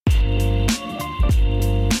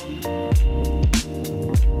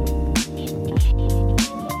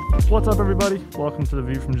What's up, everybody? Welcome to the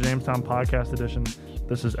View from Jamestown podcast edition.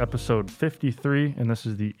 This is episode 53, and this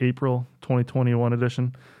is the April 2021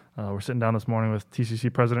 edition. We're sitting down this morning with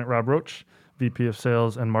TCC President Rob Roach, VP of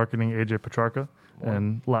Sales and Marketing AJ Petrarca,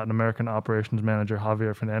 and Latin American Operations Manager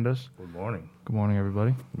Javier Fernandez. Good morning. Good morning,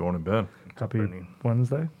 everybody. Good morning, Ben. Happy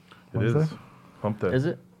Wednesday. It is hump day. Is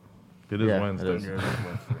it? It is Yeah, Wednesday. it is.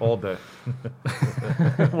 All day.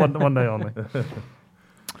 one day only.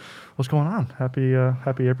 What's going on? Happy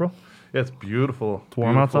April. Yeah, it's beautiful. It's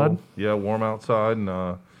warm outside? Yeah, warm outside,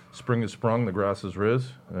 and spring has sprung. The grass is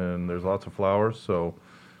riz, and there's lots of flowers. So,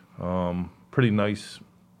 pretty nice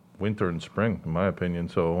winter and spring, in my opinion.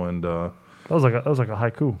 So, and That was like a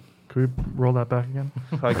haiku. Could we roll that back again?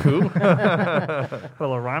 haiku. Got a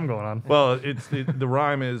little rhyme going on. Well, the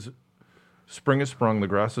rhyme is, spring has sprung, the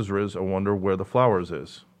grass is riz. I wonder where the flowers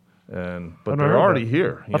is. But I've they're never heard already that.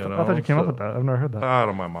 here. I thought you came up with that. I've never heard that. I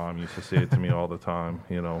don't know. My mom used to say it to me all the time.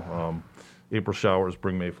 April showers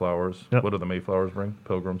bring Mayflowers. Yep. What do the Mayflowers bring?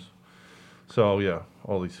 Pilgrims. So yeah,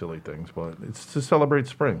 all these silly things, but it's to celebrate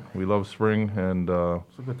spring. We love spring, and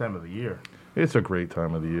It's a good time of the year. it's a great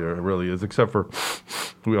time of the year. It really is. Except for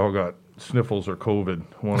we all got sniffles or COVID.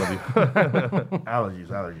 One of the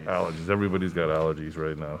Allergies. Everybody's got allergies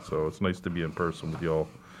right now, so it's nice to be in person with y'all.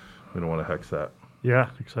 We don't want to hex that.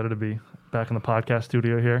 Yeah, excited to be back in the podcast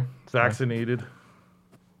studio here. Vaccinated.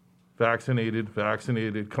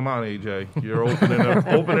 Come on, AJ. You're open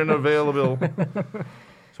and available.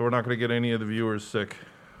 So we're not going to get any of the viewers sick.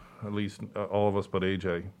 At least all of us but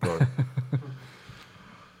AJ.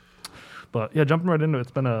 But yeah, jumping right into it,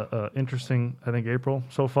 it's been a interesting, I think, April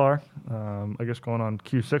so far. I guess going on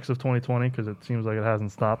Q6 of 2020 because it seems like it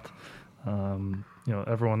hasn't stopped.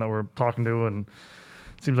 Everyone that we're talking to, and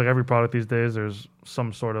it seems like every product these days, there's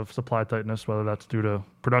some sort of supply tightness, whether that's due to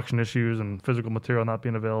production issues and physical material not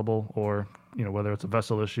being available, or whether it's a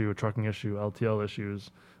vessel issue, a trucking issue, LTL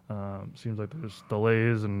issues. Seems like there's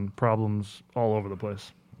delays and problems all over the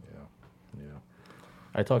place. Yeah.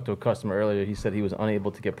 I talked to a customer earlier. He said he was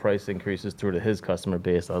unable to get price increases through to his customer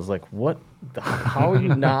base. I was like, what? How are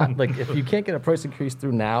you not? Like, if you can't get a price increase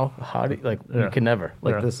through now, how do you, you can never.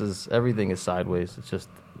 Everything is sideways.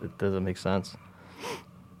 It doesn't make sense.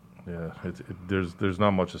 Yeah, there's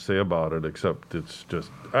not much to say about it except it's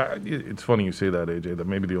just it's funny you say that, AJ. That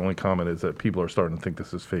maybe the only comment is that people are starting to think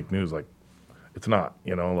this is fake news. Like, it's not.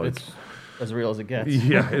 It's as real as it gets.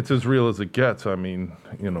 Yeah, it's as real as it gets. I mean,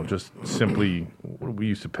 just simply, we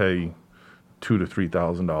used to pay $2,000 to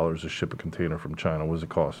 $3,000 to ship a container from China. What does it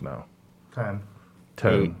cost now? 10,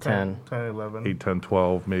 10, 10. 11. 8, 10,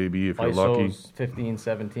 12, maybe if you're lucky. ISO's 15,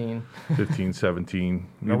 17. 15, 17.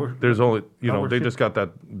 No, There's only, no, they we're just got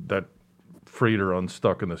that freighter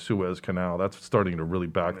unstuck in the Suez Canal. That's starting to really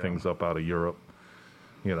back things up out of Europe.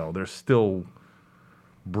 There's still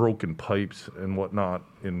broken pipes and whatnot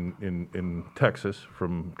in Texas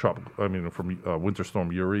from Winter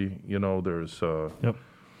Storm Uri. There's so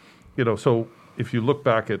if you look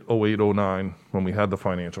back at 08, 09 when we had the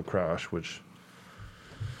financial crash, which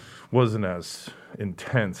wasn't as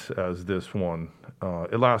intense as this one,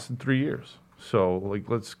 it lasted 3 years. So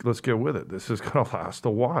let's get with it. This is going to last a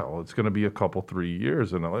while. It's going to be a couple 3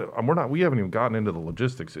 years, and we haven't even gotten into the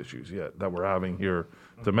logistics issues yet that we're having here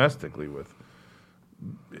domestically with.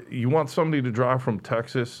 You want somebody to drive from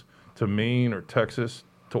Texas to Maine or Texas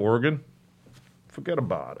to Oregon? Forget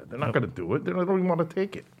about it. They're not going to do it. They don't even want to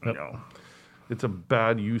take it. It's a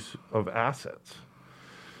bad use of assets.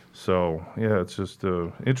 So yeah, it's just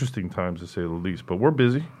interesting times to say the least. But we're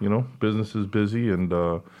busy. Business is busy, and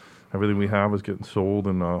everything we have is getting sold.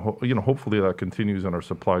 And hopefully that continues, and our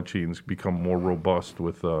supply chains become more robust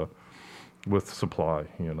with supply,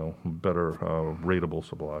 better rateable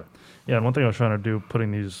supply. Yeah, and one thing I was trying to do,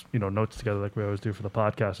 putting these, notes together like we always do for the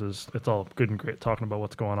podcast, is it's all good and great talking about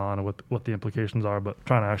what's going on and what the implications are, but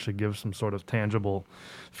trying to actually give some sort of tangible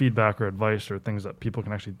feedback or advice or things that people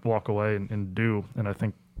can actually walk away and do. And I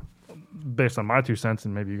think based on my 2 cents,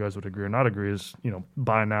 and maybe you guys would agree or not agree, is,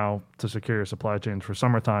 buy now to secure your supply chains for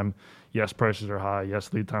summertime. Yes, prices are high.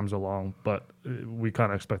 Yes, lead times are long, but we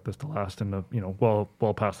kind of expect this to last in the,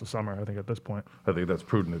 well past the summer, I think, at this point. I think that's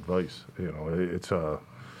prudent advice. It's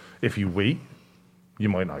if you wait, you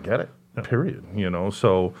might not get it, period.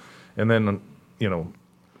 So, and then,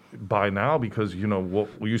 buy now because,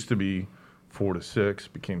 what we used to be 4 to 6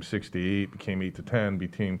 became 6 to 8, became 8 to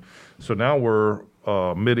 10, so now we're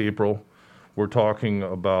mid-April. We're talking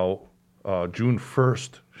about June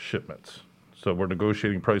 1st shipments. So we're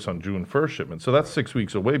negotiating price on June 1st shipments. So that's 6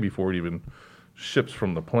 weeks away before it even ships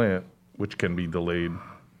from the plant, which can be delayed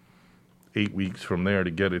 8 weeks from there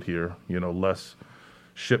to get it here. Less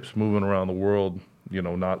ships moving around the world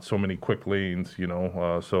not so many quick lanes,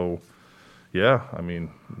 so yeah, I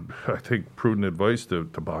mean, I think prudent advice to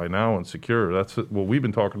buy now and secure. That's what we've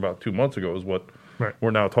been talking about 2 months ago is what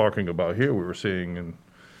we're now talking about here. We were saying in,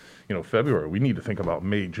 February, we need to think about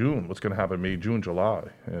May, June, what's going to happen May, June, July.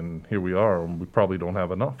 And here we are, and we probably don't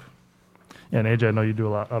have enough. Yeah, and AJ, I know you do a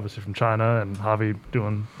lot, obviously, from China, and Javi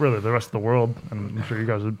doing really the rest of the world. And I'm sure you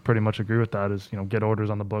guys would pretty much agree with that. Is get orders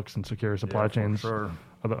on the books and secure supply chains. Sure.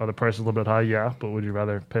 Are the prices a little bit high? Yeah, but would you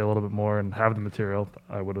rather pay a little bit more and have the material?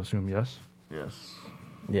 I would assume yes. Yes.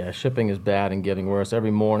 Yeah, shipping is bad and getting worse.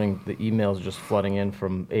 Every morning, the emails are just flooding in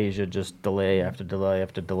from Asia, just delay after delay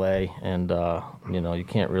after delay. And, you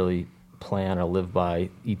can't really plan or live by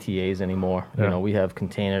ETAs anymore. Yeah. We have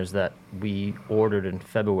containers that we ordered in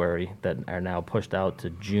February that are now pushed out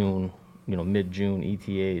to June, mid-June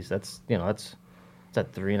ETAs. That's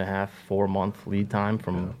that 3.5, 4 month lead time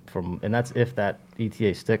from, and that's if that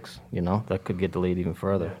ETA sticks, that could get delayed even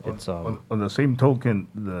further. It's On the same token,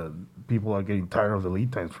 the people are getting tired of the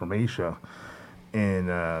lead times from Asia, and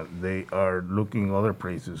they are looking other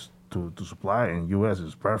places to supply, and U.S.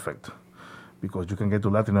 is perfect because you can get to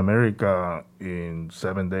Latin America in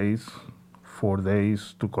 7 days, 4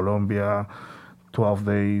 days to Colombia, 12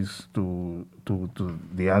 days to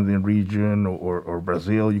the Andean region or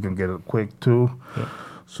Brazil. You can get it quick too. Yeah.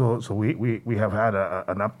 So we have had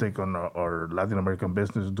an uptick on our Latin American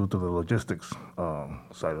business due to the logistics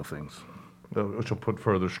side of things. Which will put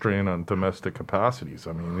further strain on domestic capacities.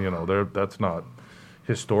 I mean, that's not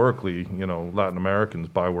historically, Latin Americans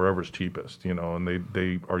buy wherever's cheapest, and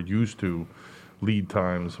they are used to lead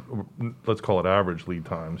times, let's call it average lead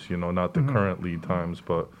times, not the current lead times,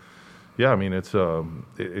 but yeah, I mean, it's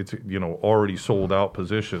already sold out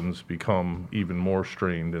positions become even more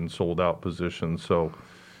strained in sold out positions. So,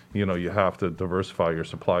 you have to diversify your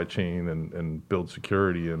supply chain and build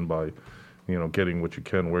security in by, getting what you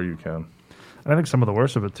can where you can. And I think some of the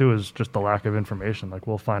worst of it too is just the lack of information. Like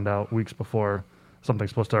we'll find out weeks before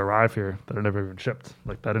something's supposed to arrive here that it never even shipped.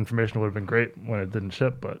 Like that information would have been great when it didn't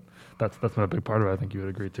ship, but that's been a big part of it. I think you would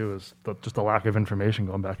agree too. Is just the lack of information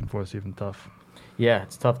going back and forth is even tough. Yeah,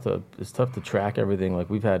 it's tough to track everything. Like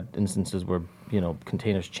we've had instances where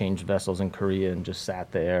containers changed vessels in Korea and just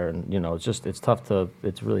sat there, and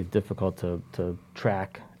it's really difficult to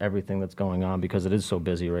track everything that's going on because it is so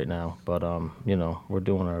busy right now. But we're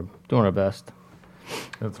doing our best.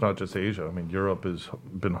 It's not just Asia. I mean, Europe has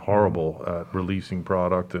been horrible at releasing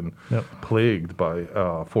product and plagued by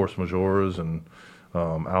force majeures and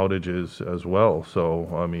outages as well. So,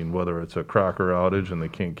 I mean, whether it's a cracker outage and they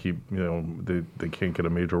can't keep, they can't get a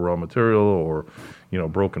major raw material or,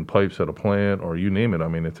 broken pipes at a plant or you name it. I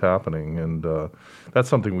mean, it's happening. And that's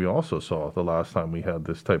something we also saw the last time we had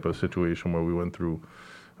this type of situation where we went through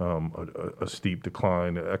a steep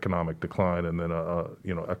decline, economic decline, and then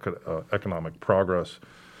economic progress.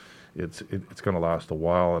 It's going to last a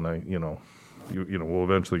while, and we'll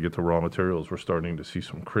eventually get to raw materials. We're starting to see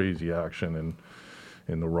some crazy action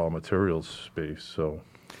in the raw materials space. So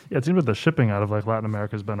yeah, it seems like the shipping out of like Latin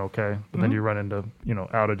America has been okay, but then you run into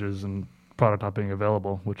outages and product not being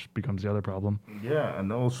available, which becomes the other problem. Yeah,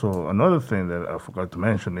 and also another thing that I forgot to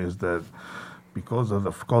mention is that because of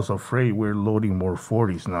the cost of freight, we're loading more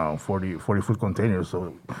 40s now, 40-foot containers.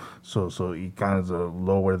 So it kind of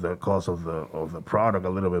lower the cost of the product a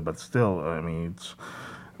little bit, but still, I mean, it's.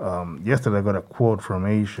 Yesterday I got a quote from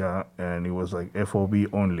Asia, and it was like FOB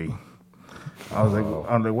only. I was like,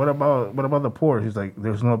 what about the port? He's like,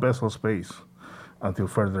 there's no vessel space until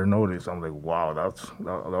further notice. I'm like, wow,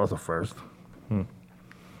 that was a first.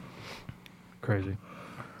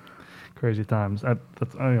 Crazy times. I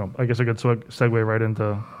guess a good segue right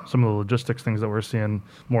into some of the logistics things that we're seeing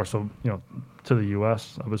more so, to the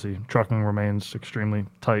U.S. Obviously, trucking remains extremely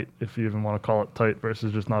tight, if you even want to call it tight,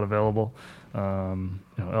 versus just not available.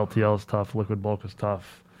 LTL is tough. Liquid bulk is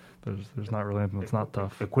tough. There's not really anything that's not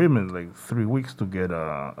tough. Equipment, like 3 weeks to get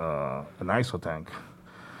an ISO tank.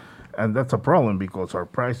 And that's a problem because the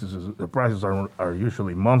prices are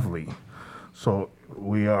usually monthly. So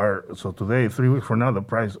today, 3 weeks from now, the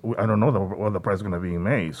price, I don't know what the price is going to be in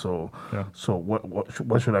May. So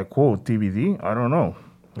what should I quote? TBD? I don't know.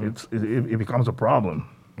 It becomes a problem.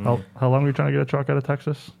 How long are you trying to get a truck out of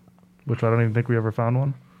Texas? Which I don't even think we ever found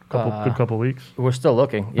one. Good couple weeks. We're still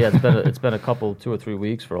looking. Yeah, it's been a couple 2 or 3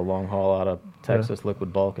 weeks for a long haul out of Texas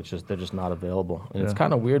liquid bulk. They're just not available, and it's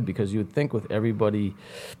kind of weird because you would think with everybody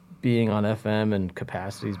being on FM and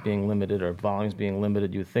capacities being limited or volumes being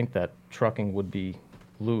limited, you'd think that trucking would be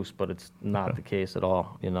loose, but it's not the case at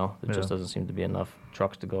all. There just doesn't seem to be enough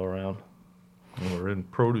trucks to go around. And we're in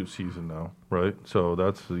produce season now, right? So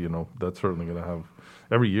that's certainly going to have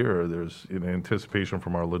every year. There's an anticipation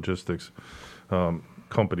from our logistics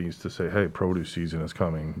companies to say, "Hey, produce season is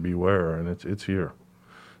coming. Beware!" And it's here.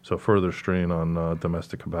 So further strain on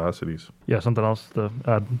domestic capacities. Yeah, something else to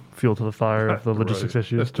add fuel to the fire of the logistics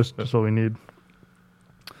issues, just what we need.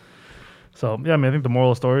 So, yeah, I mean, I think the moral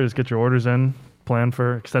of the story is get your orders in, plan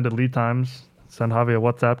for extended lead times, send Javi a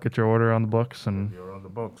WhatsApp, get your order on the books. And You're on the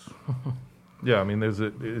books. Yeah, I mean,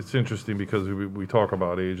 it's interesting because we talk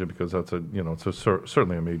about Asia because that's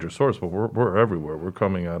certainly a major source, but we're everywhere. We're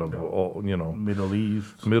coming out of all,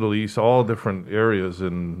 Middle East, all different areas,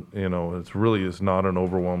 and it really is not an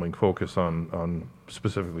overwhelming focus on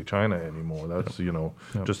specifically China anymore. That's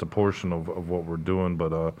just a portion of what we're doing,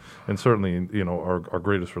 but and certainly our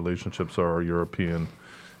greatest relationships are our European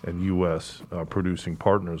and U.S. Producing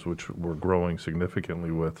partners, which we're growing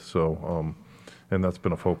significantly with. So. And that's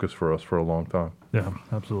been a focus for us for a long time. Yeah,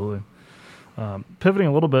 absolutely. Pivoting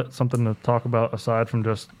a little bit, something to talk about aside from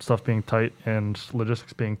just stuff being tight and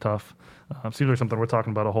logistics being tough. Seems like something we're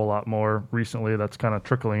talking about a whole lot more recently that's kind of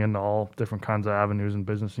trickling into all different kinds of avenues and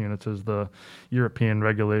business units is the European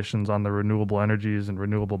regulations on the renewable energies and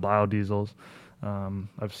renewable biodiesels.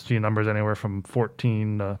 I've seen numbers anywhere from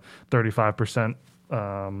 14 to 35%.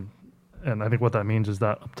 And I think what that means is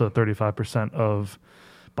that up to 35% of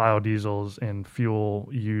biodiesels and fuel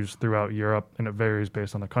used throughout Europe, and it varies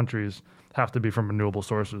based on the countries, have to be from renewable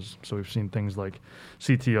sources. So we've seen things like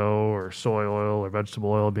CTO or soy oil or vegetable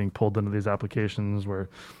oil being pulled into these applications. We're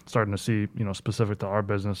starting to see, specific to our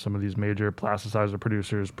business, some of these major plasticizer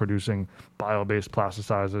producers producing bio-based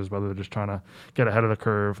plasticizers, whether they're just trying to get ahead of the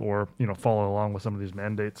curve or, follow along with some of these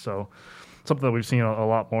mandates. So something that we've seen a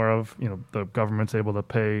lot more of, the government's able to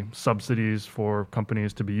pay subsidies for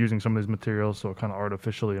companies to be using some of these materials, so it kind of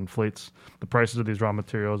artificially inflates the prices of these raw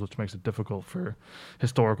materials, which makes it difficult for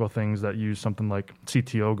historical things that use something like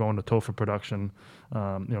CTO going to TOFA production.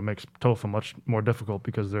 Makes TOFA much more difficult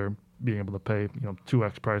because they're being able to pay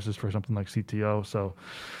 2x prices for something like CTO. So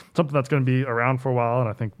something that's going to be around for a while, and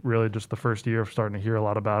I think really just the first year of starting to hear a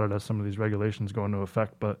lot about it as some of these regulations go into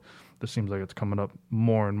effect. But this seems like it's coming up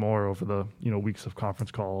more and more over the weeks of conference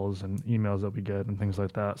calls and emails that we get and things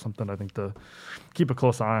like that. Something I think to keep a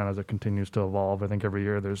close eye on as it continues to evolve. I think every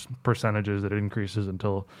year there's percentages that it increases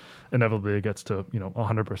until inevitably it gets to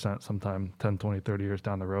 100% sometime 10, 20, 30 years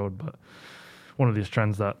down the road. But one of these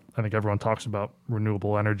trends that I think everyone talks about,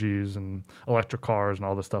 renewable energies and electric cars and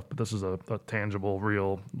all this stuff, but this is a tangible,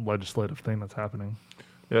 real legislative thing that's happening.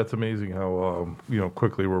 Yeah, it's amazing how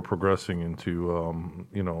quickly we're progressing into a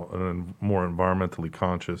more environmentally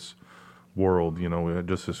conscious world.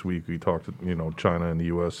 Just this week we talked. China and the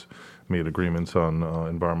U.S. made agreements on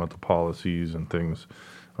environmental policies and things.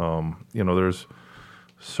 There's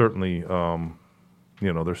certainly the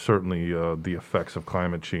effects of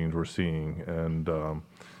climate change we're seeing, and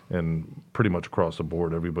pretty much across the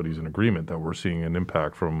board, everybody's in agreement that we're seeing an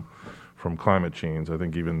impact from climate change. I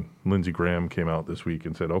think even Lindsey Graham came out this week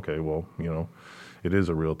and said, okay, well, it is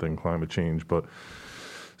a real thing, climate change. But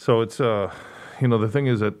so it's, the thing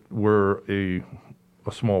is that we're a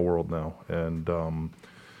small world now, and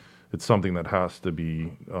it's something that has to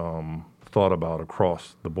be thought about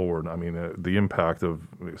across the board. I mean, the impact of,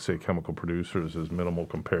 say, chemical producers is minimal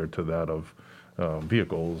compared to that of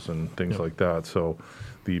vehicles and things like that. So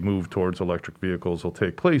the move towards electric vehicles will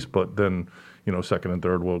take place, but then second and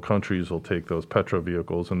third world countries will take those petro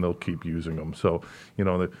vehicles and they'll keep using them. So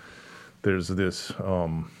there's this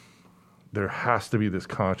there has to be this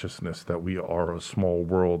consciousness that we are a small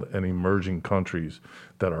world, and emerging countries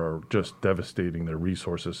that are just devastating their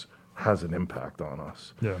resources has an impact on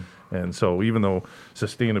us. Yeah. And so even though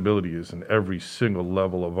sustainability is in every single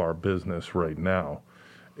level of our business right now,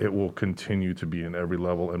 it will continue to be in every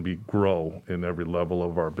level and grow in every level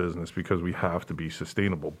of our business because we have to be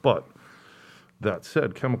sustainable. But that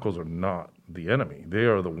said, chemicals are not the enemy. They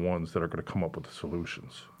are the ones that are going to come up with the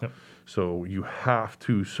solutions. Yep. So you have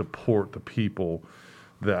to support the people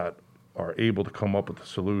that are able to come up with the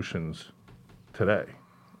solutions today.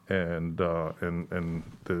 And the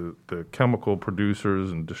chemical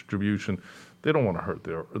producers and distribution, they don't want to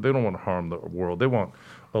they don't want to harm the world. They want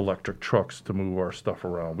electric trucks to move our stuff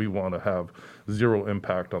around. We want to have zero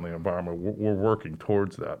impact on the environment. We're working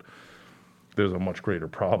towards that. There's a much greater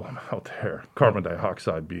problem out there, carbon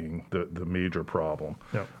dioxide being the major problem,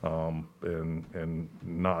 and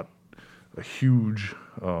not a huge,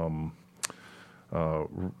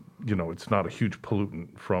 it's not a huge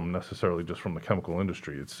pollutant from necessarily just from the chemical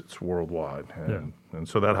industry. It's worldwide, and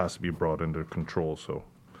so that has to be brought into control. So.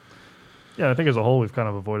 Yeah, I think as a whole, we've kind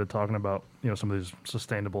of avoided talking about, some of these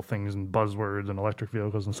sustainable things and buzzwords and electric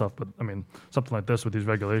vehicles and stuff. But I mean, something like this with these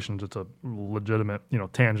regulations, it's a legitimate,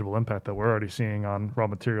 tangible impact that we're already seeing on raw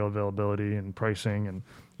material availability and pricing and,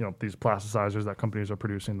 these plasticizers that companies are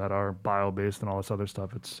producing that are bio-based and all this other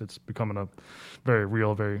stuff. It's becoming a very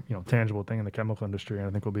real, very, tangible thing in the chemical industry. And I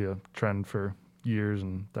think will be a trend for years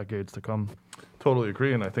and decades to come. Totally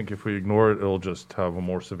agree. And I think if we ignore it, it'll just have a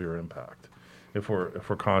more severe impact. If we're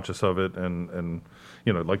conscious of it, and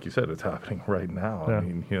like you said, it's happening right now. Yeah. I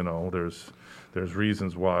mean, there's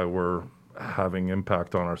reasons why we're having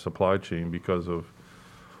impact on our supply chain because of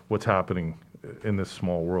what's happening in this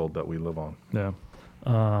small world that we live on. Yeah.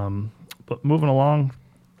 But moving along,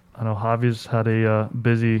 I know Javi's had a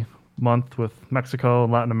busy month with Mexico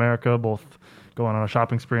and Latin America, both going on a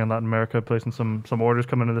shopping spree in Latin America, placing some orders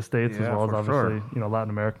coming to the States, as well as obviously Latin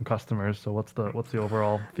American customers. So what's the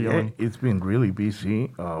overall feeling? Yeah, it's been really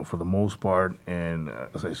busy for the most part, and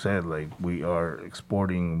as I said, like we are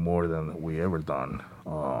exporting more than we ever done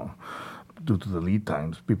due to the lead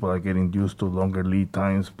times. People are getting used to longer lead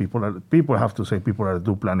times. People have to say people are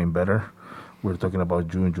planning better. We're talking about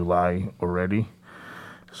June, July already.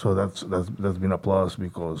 So that's been a plus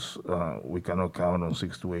because we cannot count on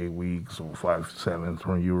 6 to 8 weeks or 5, 7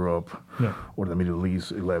 from Europe or the Middle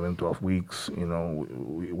East, 11, 12 weeks.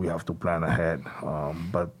 We have to plan ahead.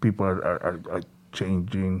 But people are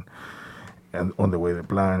changing and on the way they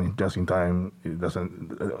plan just in time.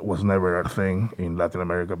 It was never a thing in Latin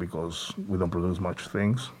America because we don't produce much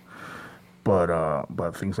things.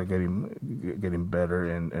 But things are getting better,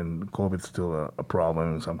 and COVID's still a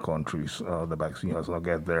problem in some countries. The vaccine has not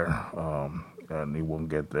get there, and it won't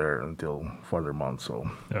get there until further months.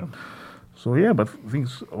 So yeah, but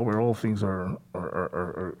overall things are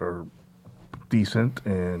decent,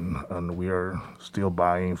 and we are still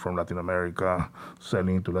buying from Latin America,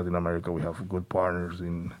 selling to Latin America. We have good partners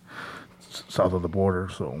in south of the border,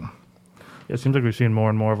 so. It seems like we've seen more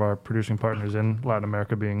and more of our producing partners in Latin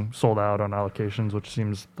America being sold out on allocations, which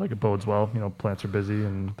seems like it bodes well. Plants are busy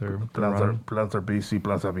and they're running. Plants are busy.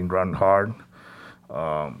 Plants have been run hard,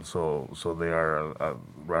 so they are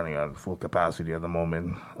running at full capacity at the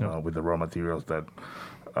moment with the raw materials that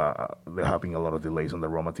they're having a lot of delays on the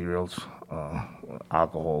raw materials,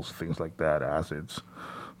 alcohols, things like that, acids,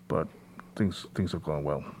 but. Things are going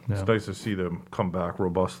well. Yeah. It's nice to see them come back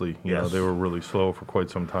robustly. They were really slow for quite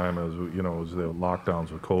some time as the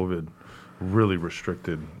lockdowns with COVID really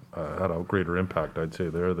restricted, had a greater impact, I'd say,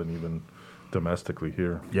 there than even domestically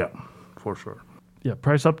here. Yeah, for sure. Yeah,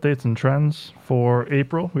 price updates and trends for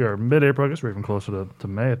April. We are mid-April. I guess we're even closer to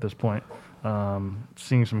May at this point.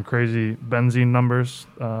 Seeing some crazy benzene numbers,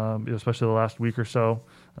 especially the last week or so.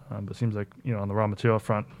 But it seems like, on the raw material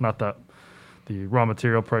front, not that the raw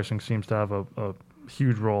material pricing seems to have a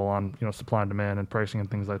huge role on supply and demand and pricing and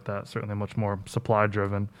things like that. Certainly much more supply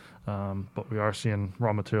driven, but we are seeing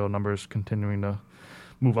raw material numbers continuing to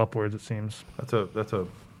move upwards. It seems that's a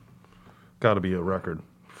got to be a record,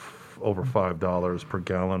 over $5 per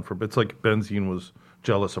gallon for. It's like benzene was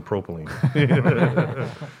jealous of propylene.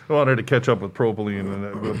 I wanted to catch up with propylene,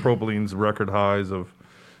 and propylene's record highs of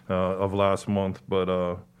last month,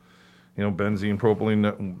 but. Benzene,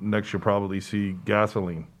 propylene. Next, you'll probably see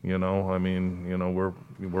gasoline. I mean,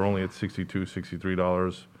 we're only at $62,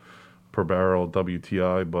 $63 per barrel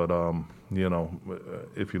WTI, but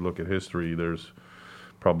if you look at history, there's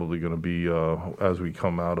probably going to be as we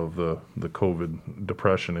come out of the COVID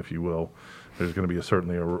depression, if you will, there's going to be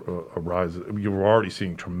certainly a rise. You're already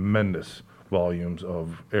seeing tremendous volumes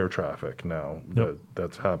of air traffic now.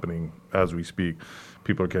 That's happening as we speak.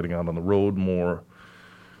 People are getting out on the road more.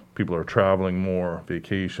 People are traveling more,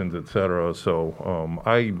 vacations, etc. So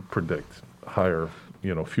I predict higher,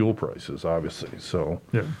 fuel prices, obviously. So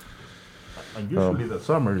yeah. And usually the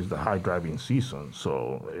summer is the high driving season,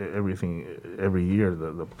 so every year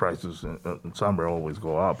the prices in summer always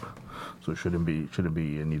go up, so it shouldn't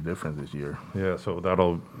be any different this year. Yeah, so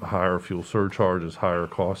that'll higher fuel surcharges, higher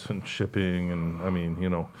costs in shipping, and I mean,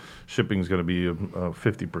 shipping is going to be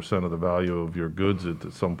 50% of the value of your goods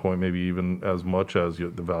at some point, maybe even as much as the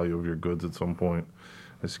value of your goods at some point.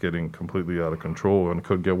 It's getting completely out of control, and it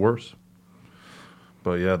could get worse.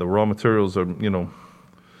 But yeah, the raw materials are,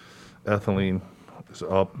 ethylene is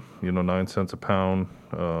up, 9 cents a pound.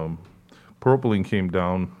 Propylene came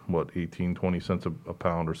down, 18, 20 cents a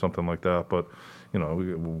pound or something like that. But,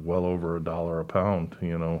 well over $1 a pound,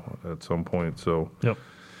 at some point. So, yep.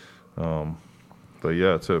 But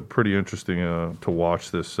yeah, it's pretty interesting to watch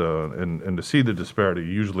this and to see the disparity.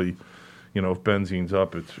 Usually, if benzene's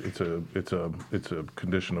up, it's a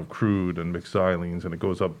condition of crude and mixed xylenes, and it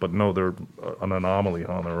goes up. But no, they're an anomaly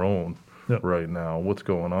on their own. right now. What's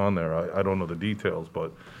going on there? I don't know the details,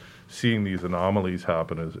 but seeing these anomalies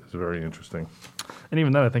happen is very interesting. And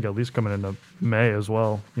even then, I think at least coming into May as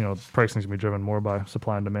well, pricing's gonna be driven more by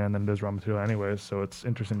supply and demand than it is raw material anyways. So it's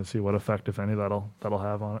interesting to see what effect, if any, that'll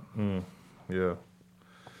have on it. Yeah,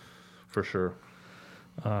 for sure.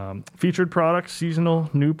 Featured products, seasonal,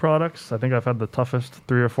 new products. I think I've had the toughest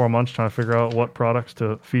 3 or 4 months trying to figure out what products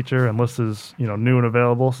to feature. And list is, new and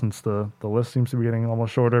available since the list seems to be getting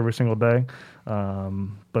almost shorter every single day.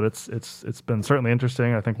 But it's been certainly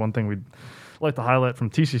interesting. I think one thing we'd like to highlight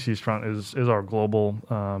from TCC's front is our global,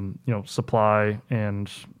 supply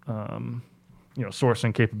and,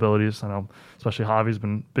 sourcing capabilities. I know especially Javi's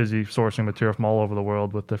been busy sourcing material from all over the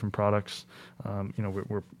world with different products.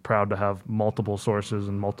 We're proud to have multiple sources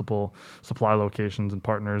and multiple supply locations and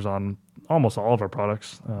partners on almost all of our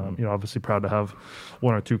products. Obviously proud to have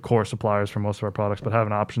 1 or 2 core suppliers for most of our products, but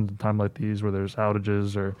having options in time like these where there's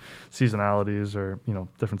outages or seasonalities or,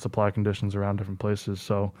 different supply conditions around different places.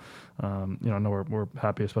 So, I know we're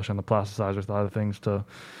happy, especially on the plasticizer side of things, to,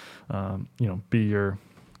 be your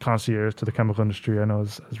concierge to the chemical industry, I know,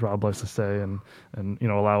 as Rob likes to say, and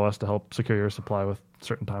allow us to help secure your supply with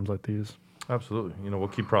certain times like these. Absolutely. We'll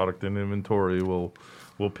keep product in inventory. We'll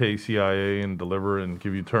pay CIA and deliver and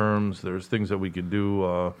give you terms. There's things that we could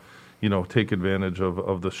do, take advantage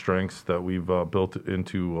of the strengths that we've built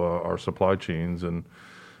into our supply chains. And,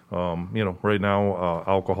 right now,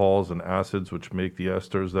 alcohols and acids, which make the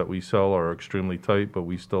esters that we sell, are extremely tight, but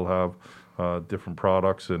we still have different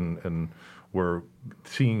products, and we're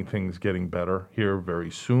seeing things getting better here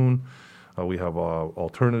very soon. We have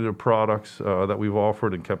alternative products that we've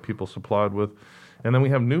offered and kept people supplied with. And then we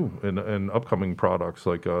have new and upcoming products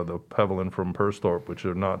like the Pevelin from Perstorp, which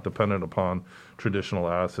are not dependent upon traditional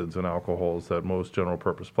acids and alcohols that most general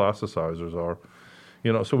purpose plasticizers are.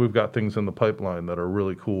 So we've got things in the pipeline that are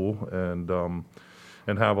really cool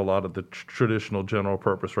and have a lot of the traditional general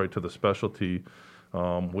purpose right to the specialty,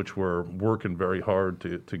 which we're working very hard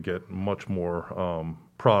to get much more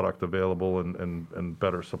product available and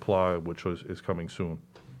better supply, which is coming soon.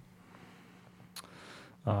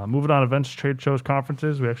 Moving on, events, trade shows,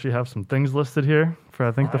 conferences. We actually have some things listed here for,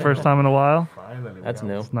 I think, the first time in a while. Finally, That's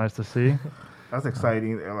new. It's nice to see. That's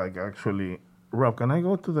exciting. Actually, Rob, can I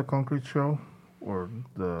go to the concrete show or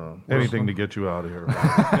the anything to get you out of here?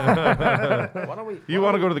 Why don't we? You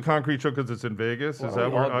want to go to the concrete show because it's in Vegas? Is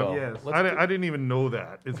that where? Yes. I didn't even know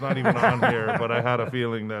that. It's not even on here, but I had a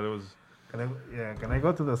feeling that it was. Can I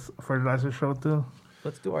go to the fertilizer show too?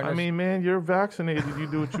 Let's do our. I mean, man, you're vaccinated. You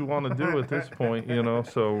do what you want to do at this point,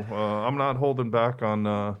 So I'm not holding back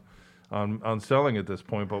on selling at this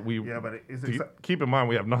point. But keep in mind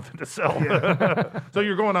we have nothing to sell. Yeah. So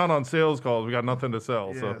you're going out on sales calls. We got nothing to sell.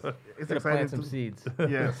 Yes. So it's to exciting plant some seeds.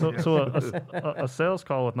 Yes. So a sales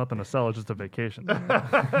call with nothing to sell is just a vacation.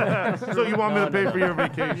 So you want me to pay for your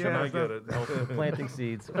vacation? Yes, I get it. Planting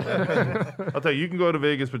seeds. I'll tell you, you can go to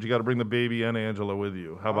Vegas, but you got to bring the baby and Angela with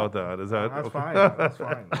you. How about that? Is that That's okay? fine. That's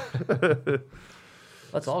fine.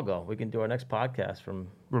 Let's all go. We can do our next podcast from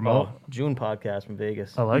Remote. June podcast from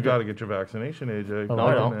Vegas. I You like got it. to get your vaccination, AJ. I No,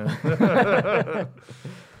 I don't.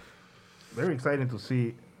 Very exciting to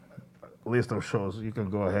see a list of shows. You can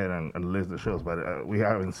go ahead and list the shows, but we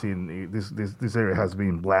haven't seen this area has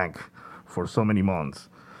been blank for so many months.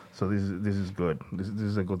 So this is good. This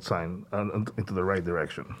is a good sign into the right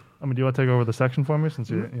direction. I mean, do you want to take over the section for me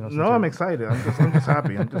since I'm excited. I'm just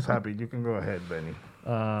happy. I'm just happy. You can go ahead, Benny.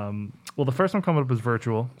 Well, the first one coming up is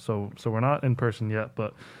virtual, so we're not in person yet,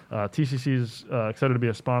 but TCC's excited to be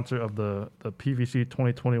a sponsor of the PVC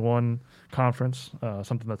 2021 conference,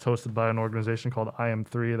 something that's hosted by an organization called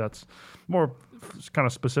IM3 that's more kind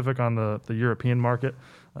of specific on the European market,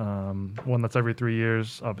 one that's every 3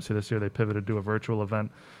 years. Obviously, this year they pivoted to a virtual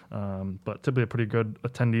event, but typically a pretty good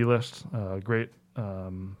attendee list, great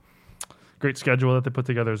schedule that they put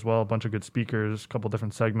together as well. A bunch of good speakers, a couple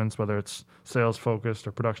different segments, whether it's sales focused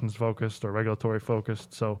or productions focused or regulatory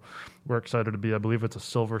focused. So we're excited to be, I believe it's a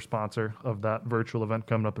silver sponsor of that virtual event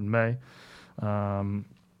coming up in May.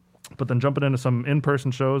 But then jumping into some in-person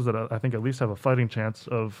shows that I think at least have a fighting chance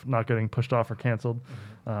of not getting pushed off or canceled.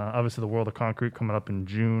 Obviously the World of Concrete coming up in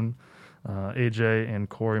June. AJ and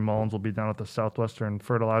Corey Mullins will be down at the Southwestern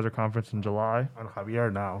Fertilizer Conference in July. And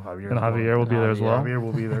Javier now. And Javier will be there as well. Javier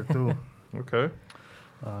will be there too. Okay.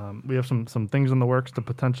 We have some things in the works to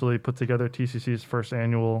potentially put together TCC's first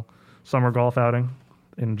annual summer golf outing.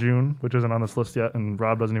 in June, which isn't on this list yet, and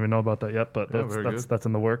Rob doesn't even know about that yet, but Yeah, very good. that's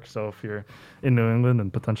in the works. So if you're in New England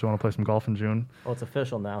and potentially want to play some golf in June, Well, it's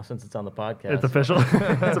official now since it's on the podcast. it's official.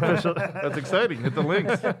 It's official. That's exciting. Hit the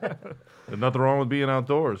links. There's nothing wrong with being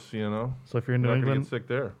outdoors, you know. So if you're in New You're not gonna England, get sick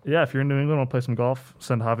there. yeah, if you're in New England, want to play some golf,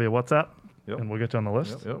 send Javi a WhatsApp, Yep. and we'll get you on the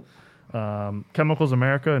list. Yep. Chemicals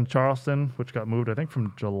America in Charleston, which got moved, I think,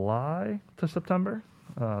 from July to September.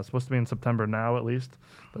 Supposed to be in September now, at least.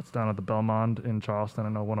 That's down at the Belmont in Charleston. I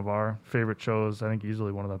know one of our favorite shows. I think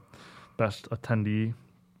easily one of the best attendee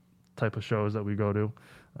type of shows that we go to.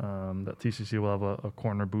 That TCC will have a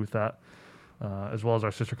corner booth at, as well as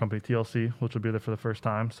our sister company TLC, which will be there for the first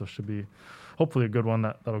time. So should be hopefully a good one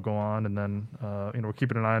that'll go on. And then we're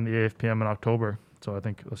keeping an eye on the AFPM in October. So I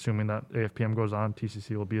think assuming that AFPM goes on,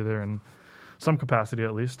 TCC will be there in some capacity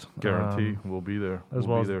at least. Guarantee we'll be there. as We'll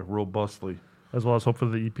well be as- there robustly. As well as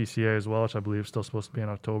hopefully the EPCA as well, which I believe is still supposed to be in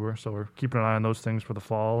October. So we're keeping an eye on those things for the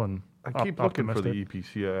fall. And I keep looking for the optimistic.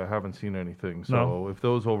 EPCA. I haven't seen anything. So No? if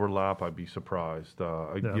those overlap, I'd be surprised.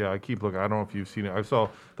 Yeah. Yeah, I keep looking. I don't know if you've seen it. I saw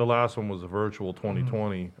the last one was a virtual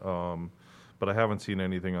 2020, but I haven't seen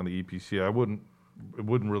anything on the EPCA. It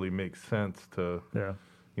wouldn't really make sense to, Yeah.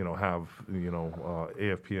 have,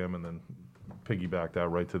 AFPM and then piggyback that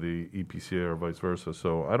right to the EPCA or vice versa.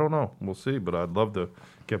 So I don't know. We'll see. But I'd love to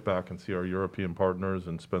get back and see our European partners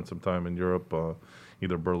and spend some time in Europe,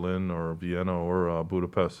 either Berlin or Vienna or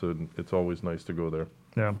Budapest. And it's always nice to go there.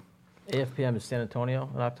 Yeah. AFPM is San Antonio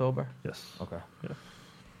in October. Yes. Okay.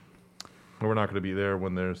 We're not going to be there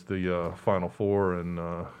when there's the Final Four and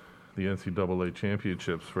the NCAA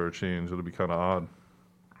championships for a change. It'll be kind of odd.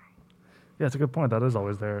 Yeah, it's a good point. That is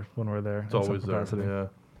always there when we're there. It's in some always there. capacity. Yeah.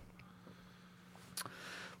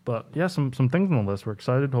 But yeah, some things on the list. We're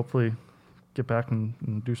excited. Hopefully, get back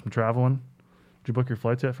and do some traveling. Did you book your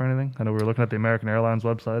flights yet for anything? I know we were looking at the American Airlines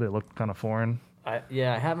website. It looked kind of foreign. I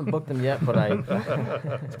haven't booked them yet, but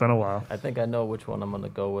It's been a while. I think I know which one I'm going to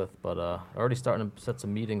go with. But already starting to set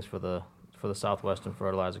some meetings for the Southwestern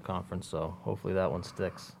Fertilizer Conference. So hopefully that one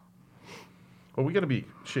sticks. Are we going to be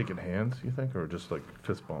shaking hands, you think, or just like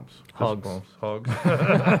fist bumps? Hugs. Fist bumps, hugs.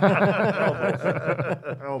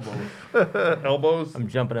 Elbows. Elbows. I'm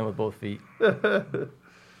jumping in with both feet.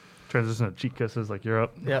 Transition to cheek kisses like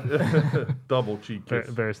Europe. Yep. Double cheek Very,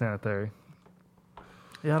 kiss. very sanitary.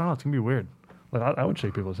 Yeah, I don't know. It's gonna be weird. Like I would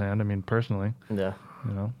shake people's hand. I mean, personally, Yeah.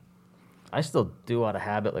 you know. I still do out of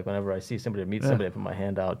habit. Like whenever I see somebody or meet somebody, I put my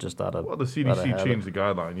hand out just out of. Well, the out of CDC habit. changed the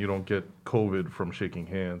guideline. You don't get COVID from shaking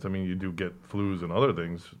hands. I mean, you do get flus and other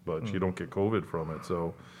things, but you don't get COVID from it.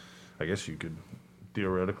 So I guess you could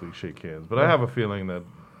theoretically shake hands. But I have a feeling that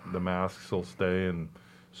the masks will stay and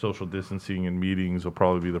social distancing and meetings will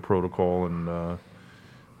probably be the protocol, and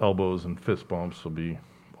elbows and fist bumps will be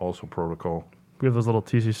also protocol. We have those little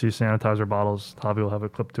TCC sanitizer bottles. Javi will have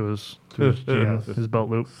it clipped to his jeans, his belt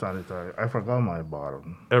loop. Sanitary. I forgot my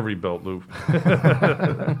bottom. Every belt loop.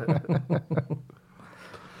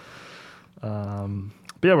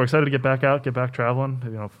 But yeah, we're excited to get back out, get back traveling.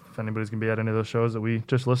 You know, if anybody's gonna be at any of those shows that we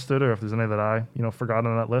just listed, or if there's any that I, forgot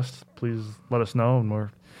on that list, please let us know, and we're,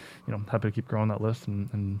 happy to keep growing that list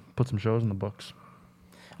and put some shows in the books.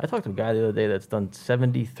 I talked to a guy the other day that's done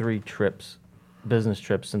 73 trips, business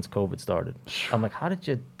trips since COVID started. I'm like, how did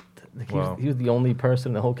you? Like, Wow. he was the only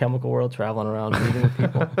person in the whole chemical world traveling around meeting with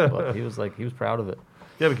people. But he was proud of it.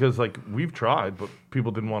 Yeah, because we've tried, but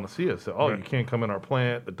people didn't want to see us. Oh, you can't come in our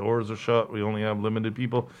plant. The doors are shut. We only have limited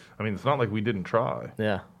people. I mean, it's not like we didn't try.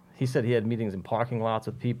 Yeah. He said he had meetings in parking lots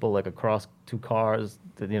with people, like across two cars.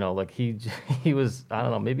 That, he was, I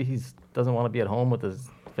don't know, maybe he doesn't want to be at home with his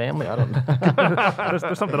family. I don't know.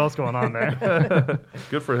 There's something else going on there.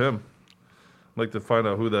 Good for him. I'd like to find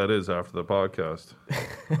out who that is after the podcast.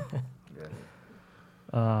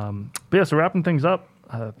 But yeah, so wrapping things up,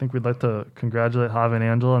 I think we'd like to congratulate Javi and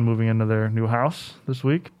Angela on moving into their new house this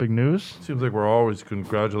week. Big news. Seems like we're always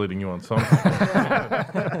congratulating you on something.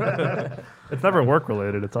 It's never work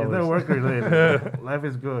related. It's It's always not work related. Life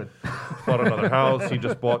is good. Bought another house. He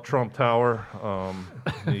just bought Trump Tower.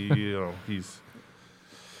 He's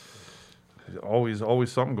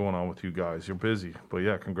always something going on with you guys. You're busy, but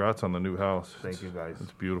yeah, congrats on the new house. Thank you, guys.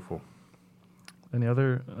 It's beautiful. Any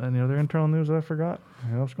other internal news that I forgot?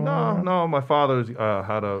 Anything else going on? No. My father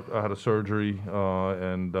had a surgery,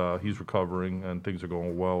 and he's recovering, and things are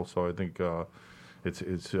going well. So I think it's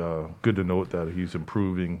good to note that he's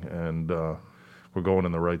improving, and we're going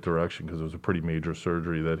in the right direction because it was a pretty major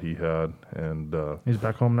surgery that he had. And He's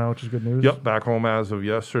back home now, which is good news. yep, back home as of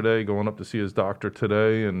yesterday. Going up to see his doctor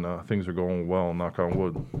today, and things are going well. Knock on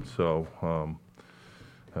wood. So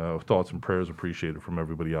thoughts and prayers appreciated from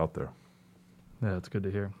everybody out there. Yeah, it's good to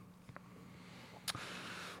hear.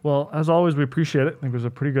 Well, as always, we appreciate it. I think it was a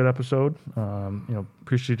pretty good episode.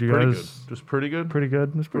 Appreciate you Pretty guys. good. Just pretty good. Pretty good.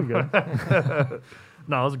 It was pretty good.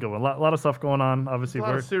 No, it was a good one. A lot of stuff going on. Obviously, There's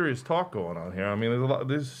a lot of serious talk going on here. I mean,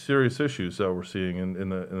 there's serious issues that we're seeing in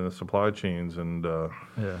the supply chains, and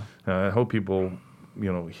I hope people,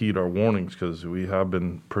 heed our warnings, because we have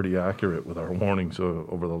been pretty accurate with our warnings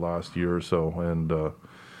over the last year or so, and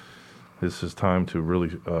this is time to really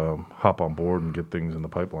hop on board and get things in the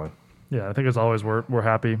pipeline. Yeah, I think as always, we're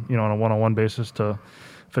happy, on a one-on-one basis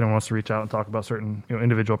if anyone wants to reach out and talk about certain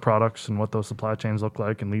individual products and what those supply chains look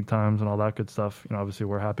like and lead times and all that good stuff. Obviously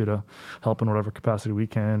we're happy to help in whatever capacity we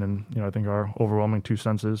can. And I think our overwhelming 2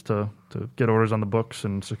 cents is to get orders on the books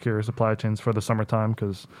and secure supply chains for the summertime,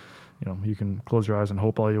 because you can close your eyes and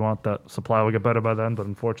hope all you want that supply will get better by then, but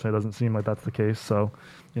unfortunately it doesn't seem like that's the case. So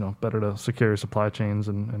better to secure your supply chains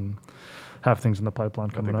and have things in the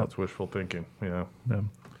pipeline coming up. That's wishful thinking. Yeah.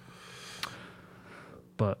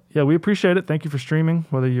 But yeah, we appreciate it. Thank you for streaming,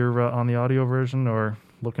 whether you're on the audio version or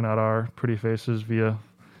looking at our pretty faces via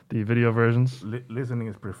the video versions. Listening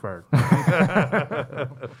is preferred.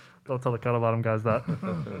 Don't tell the Kettle Bottom guys that.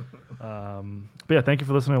 But yeah, thank you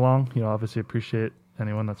for listening along. Obviously appreciate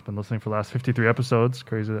anyone that's been listening for the last 53 episodes.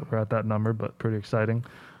 Crazy that we're at that number, but pretty exciting.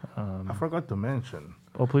 I forgot to mention.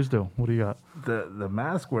 Oh, please do. What do you got? The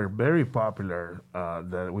masks were very popular.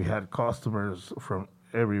 That we had customers from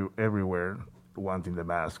everywhere wanting the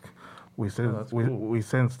mask. We sent cool. we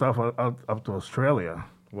sent stuff up to Australia.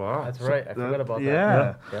 Wow. That's right. I forgot about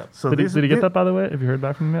that. Yeah. So Did he get that, by the way? Have you heard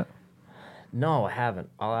back from him yet? No, I haven't.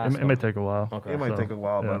 I'll ask. It may take a while. Okay. It might So, take a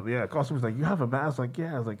while, yeah. but yeah, customers like, you have a mask? Like,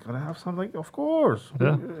 yeah. I was like, can I have something? Like, of course.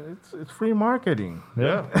 Yeah. It's free marketing.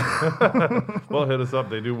 Yeah. Well, hit us up.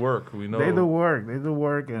 They do work. We know. They do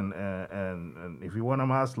work, and if you want a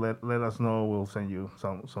mask, let us know. We'll send you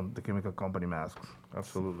some The Chemical Company masks.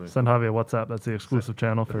 Absolutely. Send Javi a WhatsApp. That's the exclusive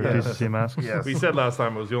channel for TCC masks. Yes. We said last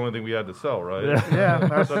time it was the only thing we had to sell, right?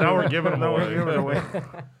 Yeah. So now we're giving them Now away. we're giving it away.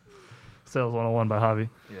 Sales 101 by Javi.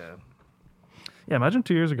 Yeah. Yeah, imagine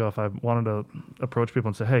 2 years ago if I wanted to approach people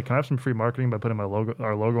and say, "Hey, can I have some free marketing by putting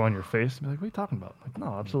our logo on your face?" And be like, "What are you talking about?" Like,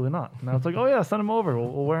 no, absolutely not. Now it's like, "Oh yeah, send them over.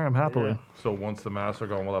 We'll wear them happily." Yeah. So once the masks are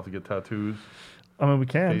gone, we'll have to get tattoos, I mean, we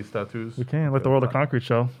can. face tattoos. We can, like the World of Concrete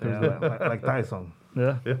show. Yeah, like Tyson.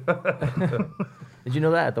 Yeah. Did you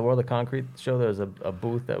know that at the World of Concrete show there was a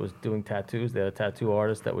booth that was doing tattoos? They had a tattoo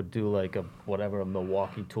artist that would do like a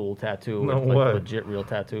Milwaukee Tool tattoo, No with, like way. legit real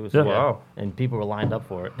tattoos. Yeah. Wow. And people were lined up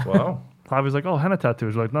for it. Wow. Javi's like, "Oh, henna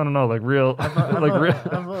tattoos." We're like, no, like real, like real. I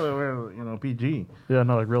thought they were, PG. Yeah,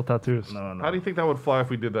 no, like real tattoos. No. How do you think that would fly if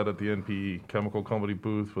we did that at the NPE Chemical Company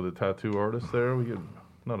booth with a tattoo artist there? We could.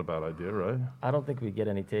 Not a bad idea, right? I don't think we get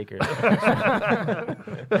any takers. The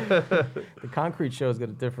concrete show's got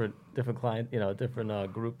a different client, a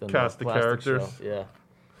different group than Cast the of plastic characters. show. Yeah.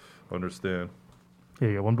 Understand. Yeah,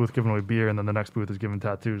 you got one booth giving away beer, and then the next booth is giving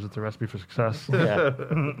tattoos. It's a recipe for success. Yeah.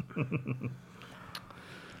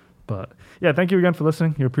 But yeah, thank you again for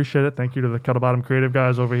listening. You appreciate it. Thank you to the Kettle Bottom Creative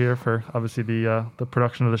guys over here for obviously the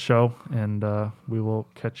production of the show. And we will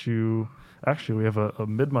catch you. Actually, we have a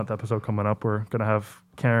mid-month episode coming up. We're going to have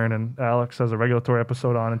Karen and Alex as a regulatory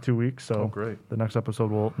episode on in 2 weeks. So great. The next episode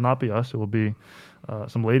will not be us. It will be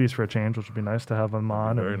some ladies for a change, which would be nice to have them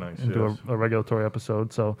on very and, nice, and do yes. a regulatory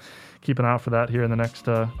episode. So keep an eye out for that here in the next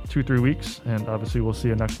 2-3 weeks. And obviously, we'll see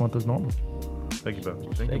you next month as normal. Thank you,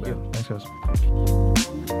 Ben. Thank you. Thanks, guys.